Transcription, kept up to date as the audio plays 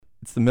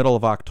It's the middle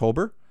of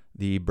October.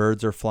 The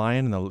birds are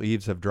flying and the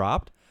leaves have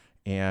dropped,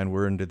 and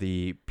we're into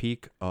the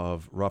peak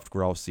of ruffed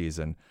grouse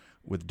season.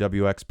 With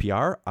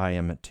WXPR, I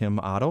am Tim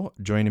Otto.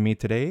 Joining me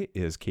today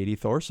is Katie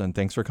Thoresen.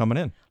 Thanks for coming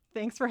in.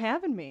 Thanks for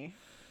having me.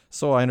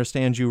 So I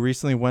understand you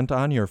recently went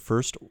on your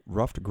first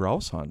ruffed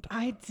grouse hunt.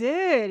 I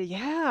did.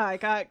 Yeah. I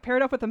got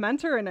paired up with a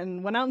mentor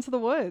and went out into the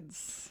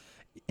woods.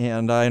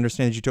 And I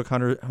understand that you took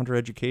hunter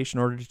education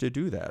in order to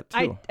do that,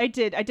 too. I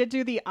did. I did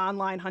do the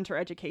online hunter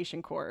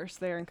education course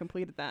there and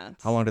completed that.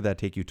 How long did that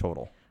take you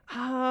total? It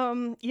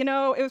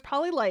was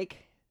probably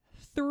like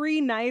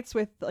 3 nights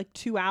with like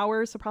 2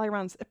 hours. So probably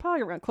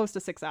around close to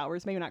 6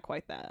 hours. Maybe not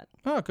quite that.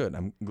 Oh, good.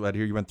 I'm glad to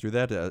hear you went through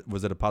that.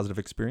 Was it a positive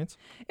experience?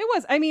 It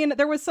was. I mean,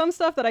 there was some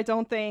stuff that I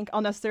don't think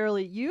I'll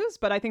necessarily use,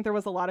 but I think there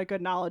was a lot of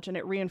good knowledge, and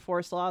it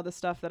reinforced a lot of the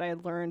stuff that I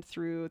had learned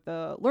through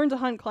the Learn to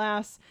Hunt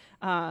class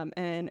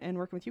and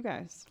working with you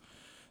guys.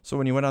 So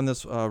when you went on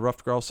this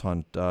ruffed grouse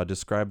hunt,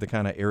 describe the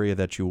kind of area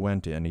that you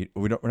went in.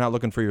 We're not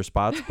looking for your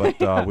spots, but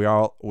we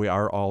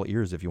are all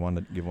ears if you want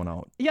to give one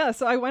out. Yeah,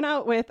 so I went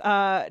out with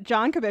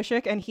John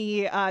Kabishik, and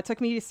he took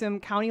me to some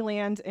county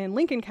land in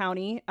Lincoln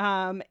County.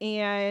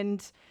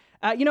 It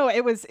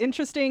was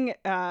interesting.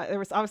 There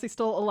was obviously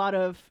still a lot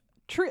of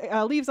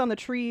leaves on the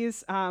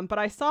trees, but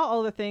I saw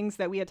all the things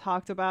that we had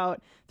talked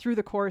about through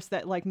the course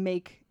that like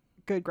make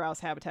good grouse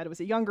habitat. It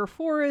was a younger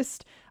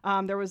forest.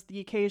 There was the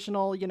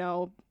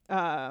occasional,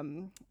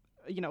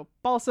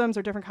 balsams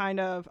or different kind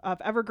of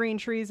evergreen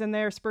trees in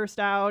there spruced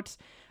out.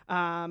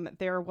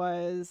 It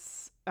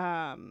was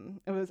a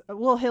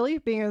little hilly,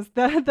 being as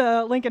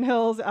the Lincoln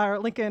Hills or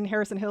Lincoln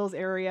Harrison Hills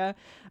area.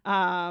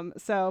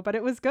 But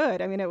it was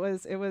good. I mean, it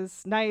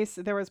was nice.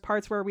 There was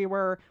parts where we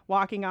were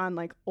walking on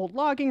like old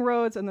logging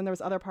roads, and then there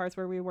was other parts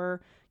where we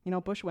were,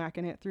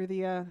 bushwhacking it through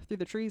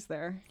the trees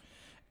there.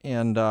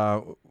 And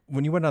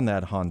when you went on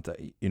that hunt,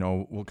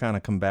 we'll kind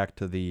of come back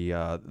to the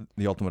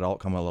ultimate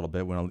outcome a little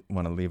bit. We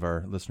want to leave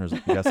our listeners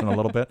guessing a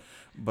little bit.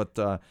 But,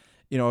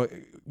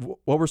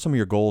 what were some of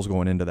your goals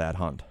going into that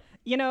hunt?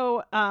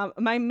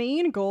 My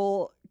main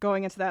goal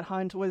going into that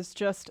hunt was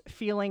just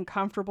feeling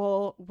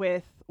comfortable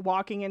with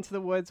walking into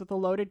the woods with a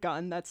loaded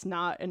gun. That's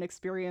not an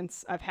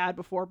experience I've had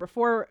before.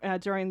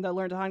 During the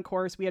Learn to Hunt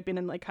course, we had been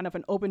in like kind of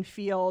an open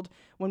field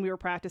when we were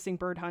practicing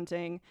bird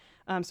hunting.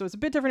 So it's a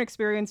bit different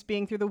experience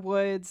being through the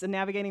woods and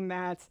navigating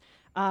that.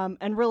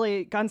 And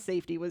really, gun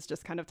safety was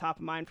just kind of top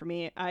of mind for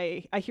me.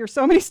 I hear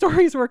so many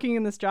stories working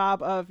in this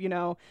job of,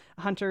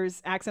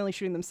 hunters accidentally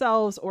shooting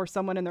themselves or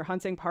someone in their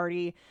hunting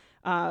party.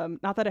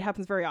 Not that it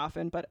happens very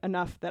often, but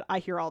enough that I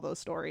hear all those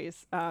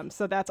stories.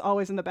 So that's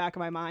always in the back of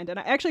my mind. And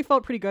I actually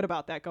felt pretty good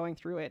about that going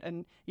through it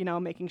and,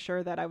 making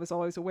sure that I was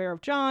always aware of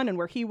John and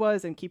where he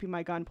was and keeping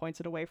my gun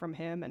pointed away from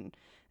him and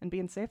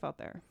being safe out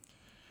there.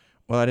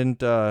 Well, I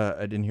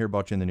didn't hear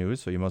about you in the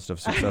news, so you must have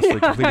successfully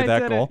completed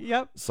that goal.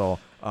 Yep. So,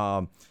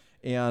 so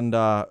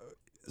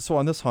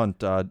on this hunt,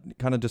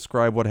 kind of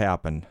describe what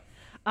happened.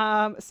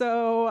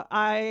 So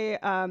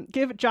I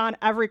give John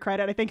every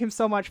credit. I thank him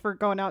so much for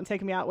going out and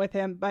taking me out with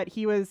him, but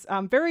he was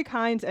very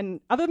kind. And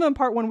other than the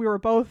part when we were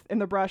both in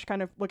the brush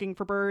kind of looking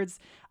for birds,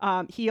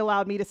 he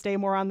allowed me to stay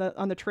more on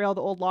the trail,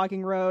 the old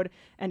logging road,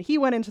 and he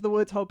went into the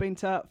woods hoping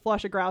to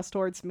flush a grouse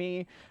towards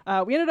me.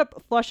 We ended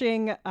up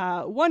flushing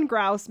one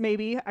grouse,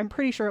 maybe. I'm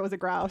pretty sure it was a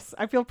grouse.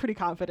 I feel pretty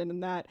confident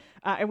in that.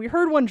 And we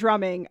heard one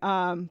drumming,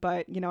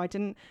 but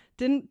I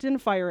didn't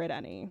fire at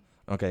any.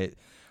 Okay.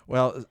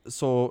 Well,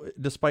 so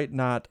despite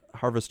not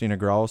harvesting a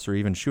grouse or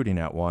even shooting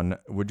at one,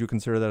 would you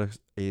consider that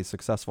a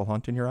successful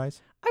hunt in your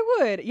eyes? I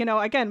would.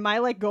 Again,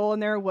 my goal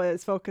in there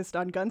was focused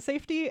on gun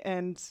safety,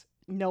 and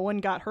no one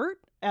got hurt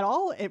at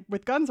all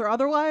with guns or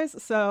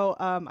otherwise. So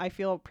I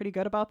feel pretty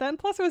good about that. And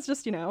plus, it was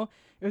just, it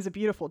was a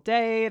beautiful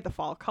day. The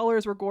fall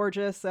colors were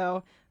gorgeous.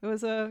 So it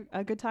was a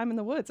good time in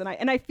the woods. And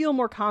I feel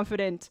more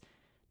confident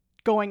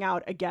going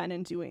out again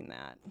and doing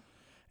that.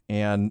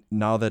 And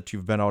now that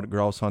you've been out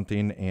grouse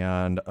hunting,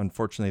 and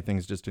unfortunately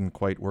things just didn't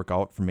quite work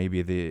out for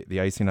maybe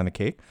the icing on the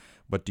cake,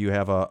 but do you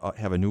have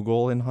a new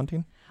goal in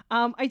hunting?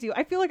 I do.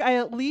 I feel like I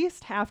at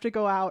least have to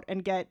go out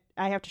and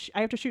I have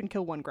to shoot and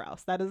kill one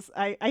grouse. That is,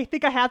 I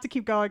think I have to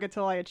keep going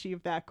until I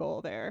achieve that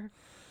goal there.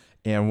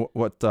 And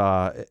what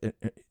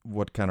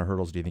kind of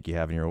hurdles do you think you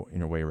have in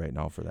your way right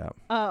now for that?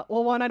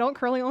 Well, one, I don't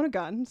currently own a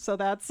gun, so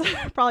that's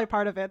probably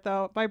part of it,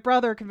 though. My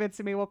brother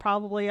convincing me will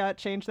probably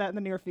change that in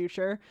the near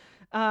future.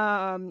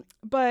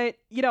 But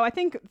I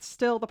think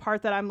still the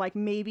part that I'm like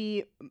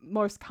maybe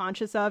most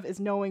conscious of is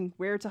knowing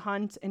where to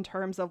hunt in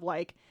terms of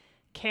like,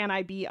 can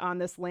I be on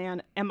this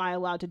land? Am I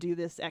allowed to do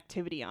this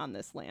activity on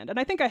this land? And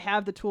I think I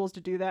have the tools to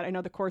do that. I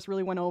know the course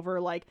really went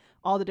over like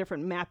all the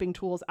different mapping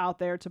tools out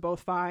there to both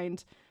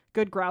find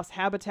good grouse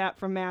habitat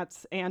from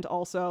maps and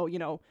also,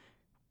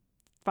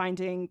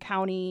 finding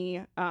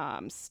county,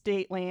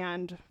 state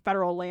land,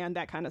 federal land,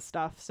 that kind of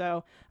stuff.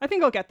 So I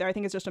think I'll get there. I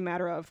think it's just a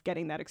matter of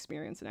getting that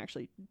experience and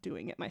actually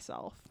doing it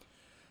myself.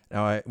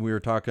 Now, we were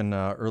talking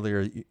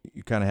earlier,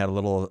 you kind of had a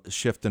little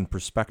shift in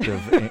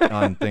perspective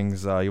on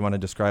things. You want to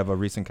describe a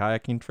recent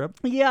kayaking trip?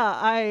 Yeah,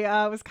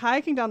 I was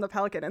kayaking down the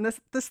Pelican, and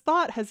this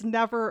thought has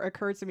never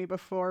occurred to me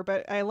before,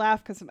 but I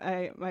laugh because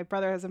my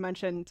brother, as I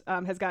mentioned,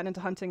 has gotten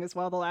into hunting as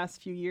well the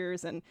last few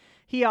years, and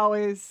he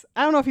always,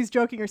 I don't know if he's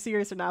joking or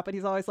serious or not, but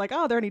he's always like,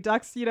 oh, are there any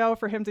ducks,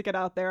 for him to get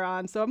out there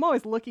on? So I'm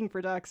always looking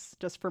for ducks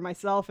just for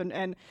myself and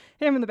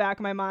him in the back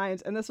of my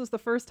mind, and this was the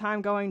first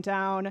time going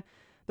down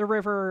the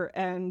river,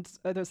 and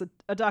there's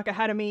a duck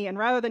ahead of me, and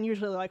rather than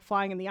usually like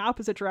flying in the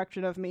opposite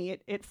direction of me,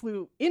 it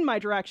flew in my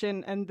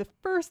direction, and the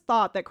first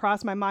thought that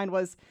crossed my mind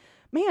was,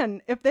 man,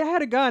 if they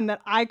had a gun,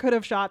 that I could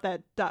have shot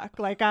that duck.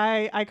 Like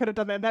I could have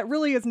done that. That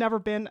really has never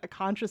been a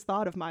conscious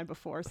thought of mine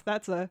before, so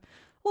that's a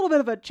little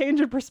bit of a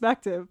change in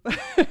perspective.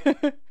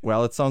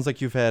 Well, it sounds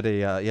like you've had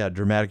a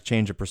dramatic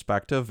change of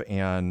perspective,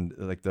 and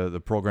like the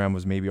program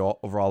was maybe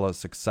overall a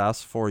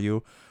success for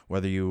you,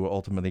 whether you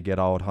ultimately get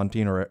out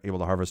hunting or able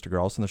to harvest a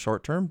grouse in the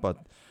short term. But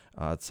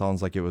it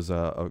sounds like it was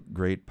a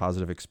great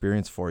positive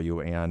experience for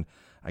you, and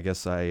I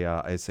guess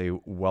I say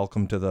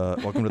welcome to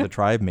the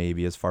tribe,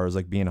 maybe, as far as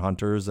like being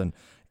hunters and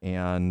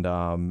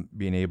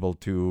being able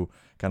to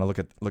kind of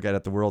look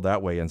at the world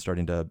that way and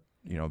starting to,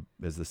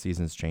 as the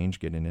seasons change,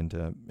 getting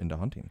into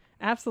hunting.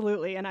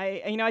 Absolutely. And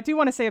I do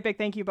want to say a big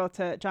thank you both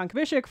to John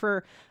Kavishik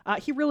for,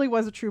 he really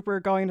was a trooper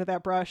going into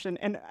that brush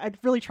and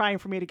really trying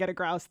for me to get a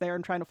grouse there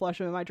and trying to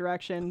flush him in my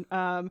direction.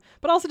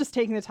 But also just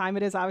taking the time.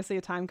 It is obviously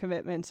a time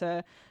commitment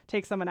to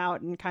take someone out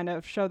and kind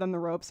of show them the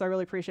ropes. So I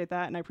really appreciate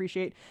that. And I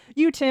appreciate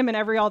you, Tim, and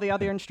all the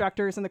other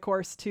instructors in the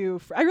course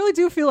too. I really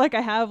do feel like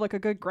I have like a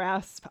good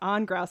grasp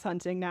on grouse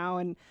hunting now.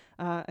 And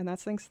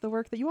that's thanks to the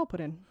work that you all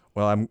put in.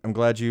 Well, I'm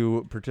glad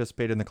you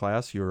participated in the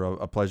class. You're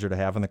a pleasure to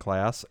have in the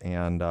class,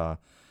 and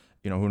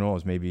who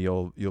knows? Maybe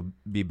you'll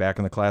be back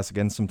in the class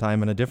again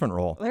sometime in a different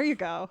role. There you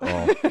go.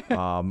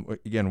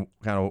 Again,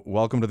 kind of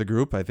welcome to the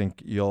group. I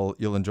think you'll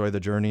enjoy the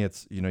journey.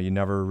 It's you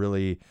never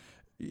really,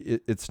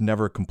 it's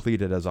never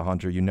completed as a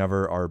hunter. You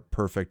never are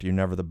perfect. You're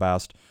never the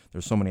best.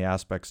 There's so many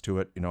aspects to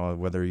it.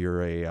 Whether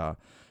you're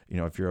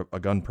if you're a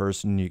gun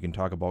person, you can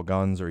talk about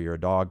guns, or you're a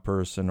dog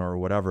person, or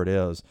whatever it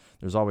is.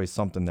 There's always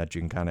something that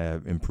you can kind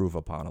of improve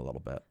upon a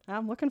little bit.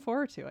 I'm looking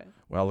forward to it.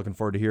 Well, looking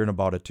forward to hearing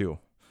about it too.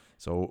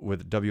 So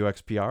with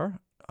WXPR,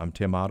 I'm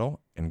Tim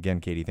Otto. And again,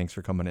 Katie, thanks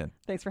for coming in.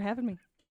 Thanks for having me.